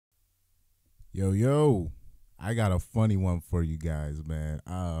Yo, I got a funny one for you guys, man.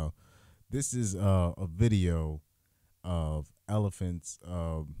 This is a video of elephants.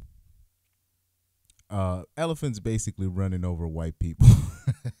 Elephants basically running over white people.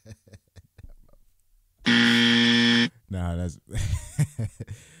 Nah, that's.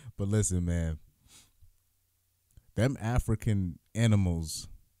 But listen, man. Them African animals,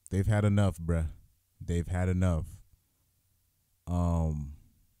 they've had enough, bruh. They've had enough.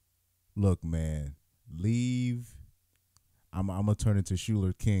 Look, man, leave. I'm gonna turn into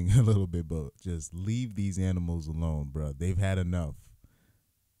Schuler King a little bit, but just leave these animals alone, bruh. They've had enough.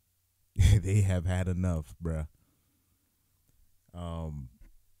 They have had enough, bruh.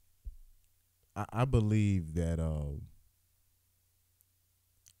 I believe that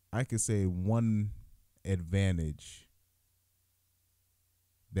I could say one advantage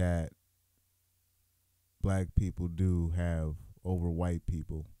that black people do have over white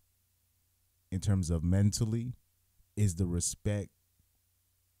people in terms of mentally is the respect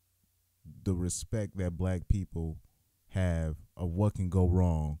that black people have of what can go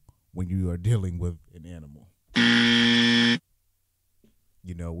wrong when you are dealing with an animal.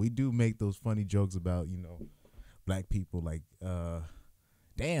 You know, we do make those funny jokes about, black people like,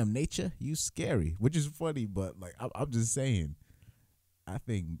 damn, nature, you scary, which is funny, but like I'm just saying, I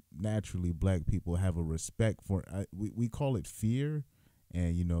think naturally black people have a respect for we call it fear,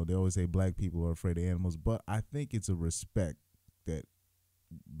 and they always say black people are afraid of animals, but I think it's a respect that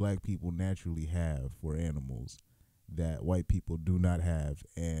black people naturally have for animals that white people do not have,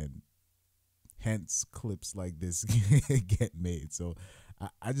 and hence clips like this get made. So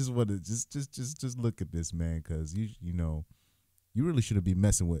I just want to just look at this, man, because you really shouldn't be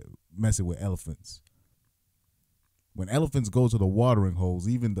messing with elephants. When elephants go to the watering holes,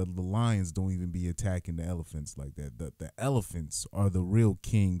 even the lions don't even be attacking the elephants like that. The elephants are the real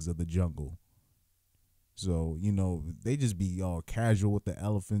kings of the jungle. So, they just be all casual with the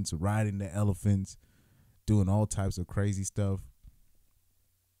elephants, riding the elephants, doing all types of crazy stuff.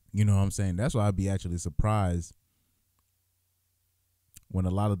 You know what I'm saying? That's why I'd be actually surprised when a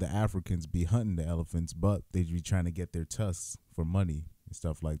lot of the Africans be hunting the elephants, but they be trying to get their tusks for money and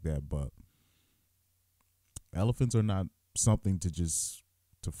stuff like that. But elephants are not something to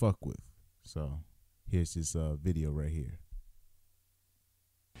fuck with. So here's this video right here.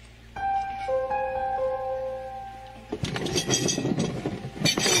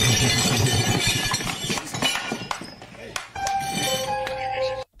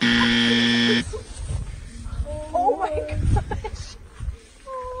 Oh my gosh.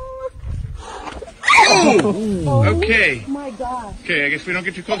 Oh, okay. Oh my god. Okay, I guess we don't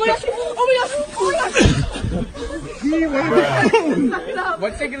get too close. Oh my gosh. Oh my gosh. Oh my gosh.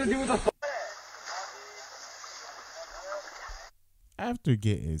 What's that gonna do with the After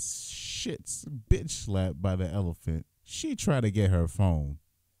getting bitch slapped by the elephant, she tried to get her phone.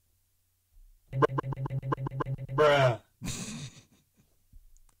 Bruh.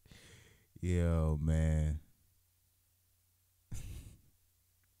 Yo, man.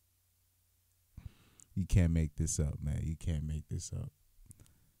 You can't make this up, man. You can't make this up.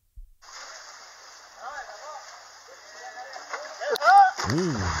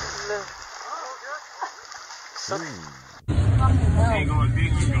 Ooh. Hang on, hang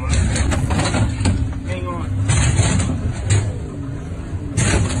on. Hang on.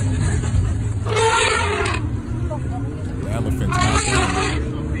 The elephant's not there.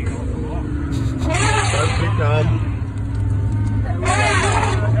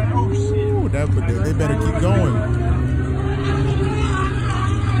 Ooh, they better keep going.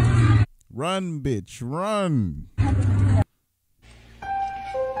 Run, bitch, run.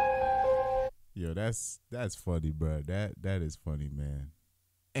 Yo, that's funny, bro. That is funny, man.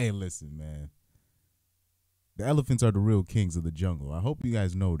 Hey, listen, man. The elephants are the real kings of the jungle. I hope you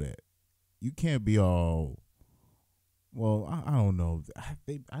guys know that. You can't be all. Well, I don't know. I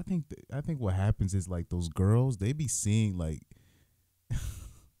think what happens is like those girls, they be seeing like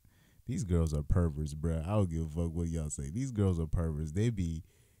these girls are perverts, bro. I don't give a fuck what y'all say. These girls are perverts. They be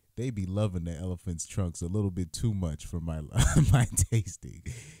loving the elephant's trunks a little bit too much for my my tasting.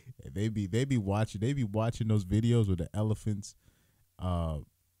 They be watching those videos where the elephants you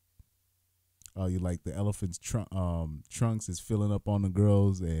like the elephant's trunks is filling up on the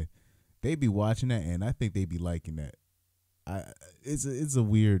girls, and they be watching that, and I think they be liking that. It's a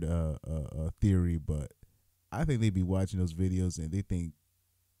weird theory, but I think they be watching those videos and they think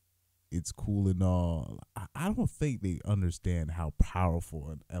it's cool and all. I don't think they understand how powerful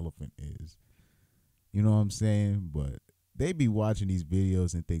an elephant is. You know what I'm saying? But they be watching these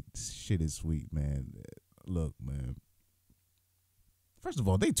videos and think shit is sweet, man. Look, man. First of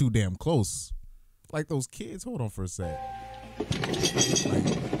all, they too damn close. like those kids. Hold on for a sec. Like,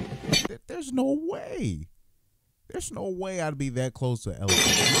 there's no way. There's no way I'd be that close to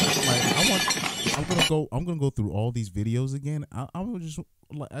elephant. Like, I'm gonna go through all these videos again. I'm just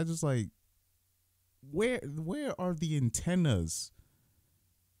like, where are the antennas?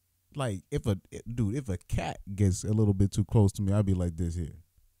 Like, if a cat gets a little bit too close to me, I'd be like this here.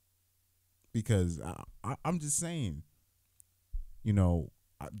 Because I'm just saying, you know,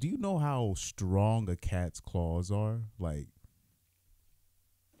 do you know how strong a cat's claws are? Like,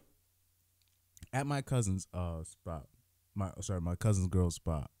 at my cousin's spot, my cousin's girl's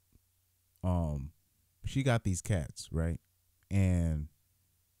spot, she got these cats, right? And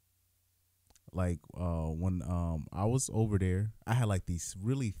like when I was over there, I had like these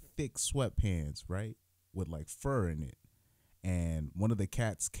really thick sweatpants, right, with like fur in it. And one of the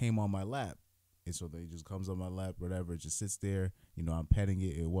cats came on my lap, and so they just comes on my lap, whatever, it just sits there, you know, I'm petting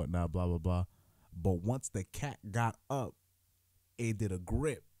it and whatnot, blah blah blah. But once the cat got up, it did a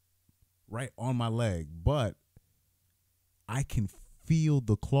grip right on my leg, but I can feel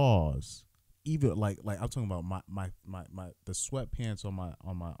the claws. Even like I'm talking about my the sweatpants are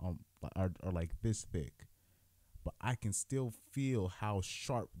like this thick, but I can still feel how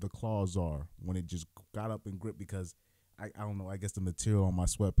sharp the claws are when it just got up and gripped, because I don't know, I guess the material on my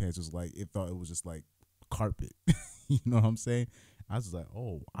sweatpants was like, it thought it was just like carpet. You know what I'm saying? I was like,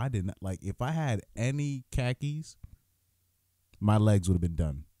 oh, I did not, like, if I had any khakis, my legs would have been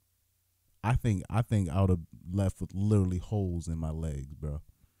done. I think I would have left with literally holes in my legs, bro.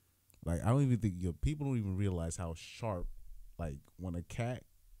 Like, I don't even think people don't even realize how sharp, like, when a cat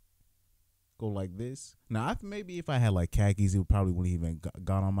go like this. Now, maybe if I had like khakis, it probably wouldn't even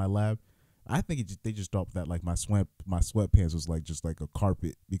got on my lap. I think they just thought that like my sweatpants was like just like a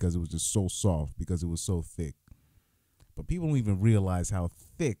carpet, because it was just so soft, because it was so thick. But people don't even realize how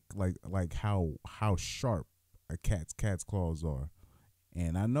thick, like how sharp a cat's claws are.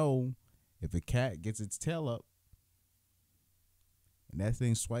 And I know if a cat gets its tail up and that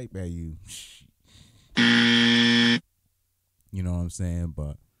thing swipe at you, you know what I'm saying?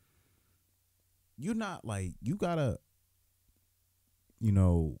 But you're not like, you gotta, you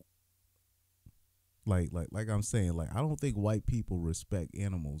know, like I'm saying, like, I don't think white people respect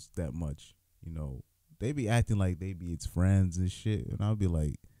animals that much. You know, they be acting like they be its friends and shit, and I'll be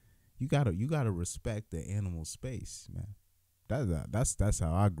like, you gotta respect the animal space, man. That's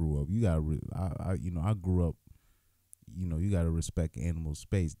how I grew up. You gotta, I grew up, you know, you gotta respect animal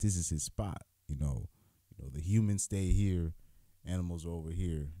space. This is his spot. You know, the humans stay here, animals are over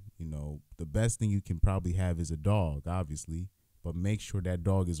here. You know, the best thing you can probably have is a dog, obviously, but make sure that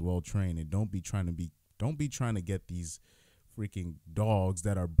dog is well trained, and don't be trying to get these freaking dogs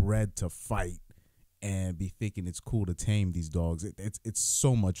that are bred to fight and be thinking it's cool to tame these dogs. It's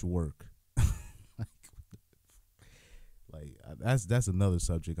so much work. Like that's another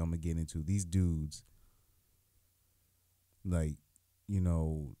subject I'm gonna get into. These dudes, like, you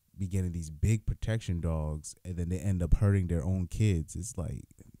know, be getting these big protection dogs, and then they end up hurting their own kids. It's like,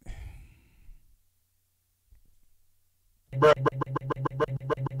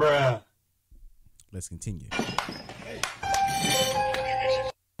 bruh. Let's continue.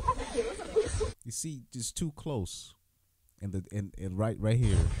 You see, just too close, and right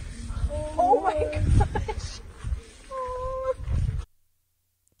here. Oh my gosh.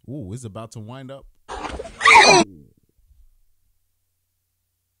 Ooh, it's about to wind up.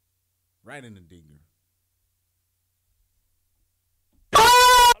 Right in the dinger.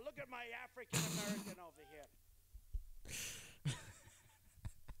 Look at my African American over here.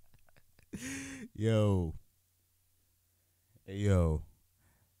 Yo. Hey, yo.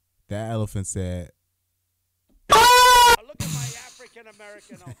 That elephant said, Look at my African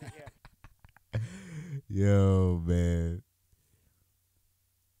American over here. yo, man.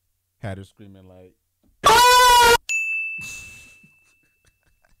 Had her screaming like,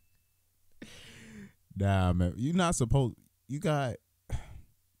 nah, man. You're not supposed, you got,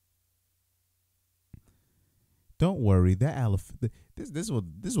 don't worry, that elephant, this is what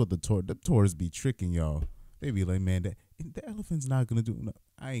the tourists be tricking y'all. They be like, man, the elephant's not gonna do no,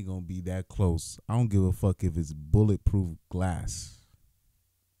 I ain't gonna be that close. I don't give a fuck if it's bulletproof glass.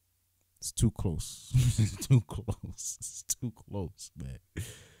 It's too close. It's too close. It's too close, man.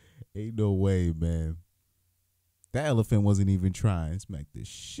 Ain't no way, man. That elephant wasn't even trying. Smack the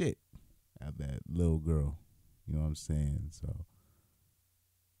shit out of that little girl. You know what I'm saying? So,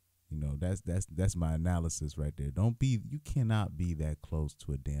 you know, that's my analysis right there. You cannot be that close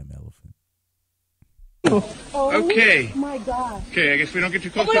to a damn elephant. Oh, Okay. my God. Okay, I guess we don't get too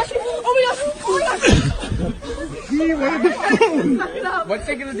close. Oh my gosh. Oh my gosh. Oh my gosh. What's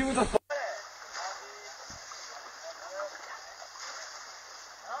it gonna do with the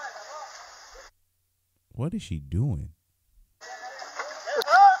What is she doing?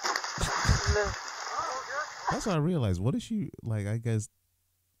 That's what I realized. What is she like? I guess.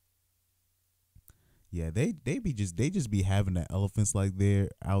 Yeah, they just be having the elephants like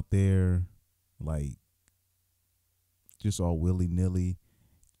they're out there, like just all willy nilly.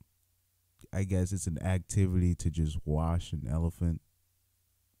 I guess it's an activity to just wash an elephant.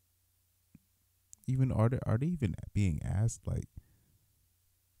 Even are they even being asked like?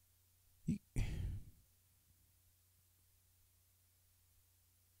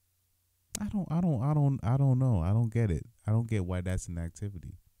 I don't know. I don't get it. I don't get why that's an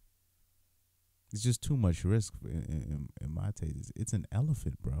activity. It's just too much risk in my taste. It's an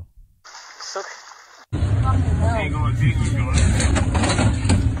elephant, bro. Hang on, Jesus, God.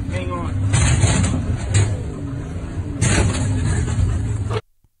 Hang on.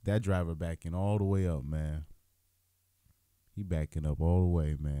 That driver backing all the way up, man. He backing up all the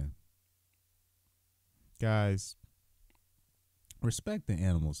way, man. Guys, respect the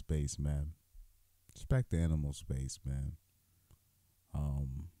animal space, man. Respect the animal space, man.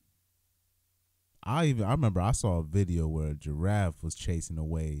 I remember I saw a video where a giraffe was chasing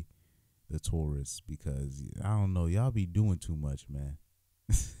away the tourists because I don't know, y'all be doing too much, man.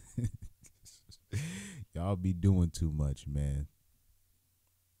 Y'all be doing too much, man.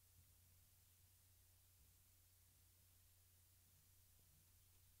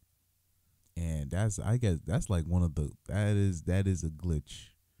 And I guess that's like one of the that is a glitch.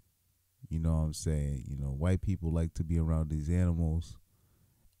 You know what I'm saying? You know, white people like to be around these animals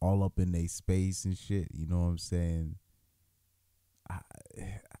all up in their space and shit. You know what I'm saying?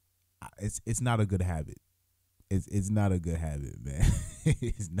 It's not a good habit. It's not a good habit, man.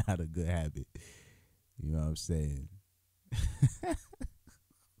 It's not a good habit. You know what I'm saying?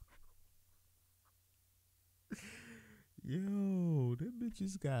 Yo, them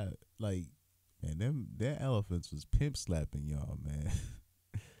bitches got like, man, their elephants was pimp slapping y'all, man.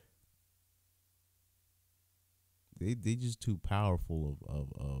 They just too powerful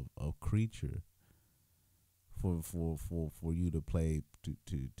of creature for you to play to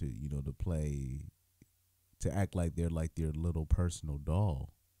you know to play to act like they're like their little personal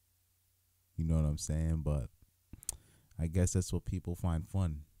doll. You know what I'm saying? But I guess that's what people find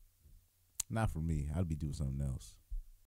fun. Not for me. I'd be doing something else.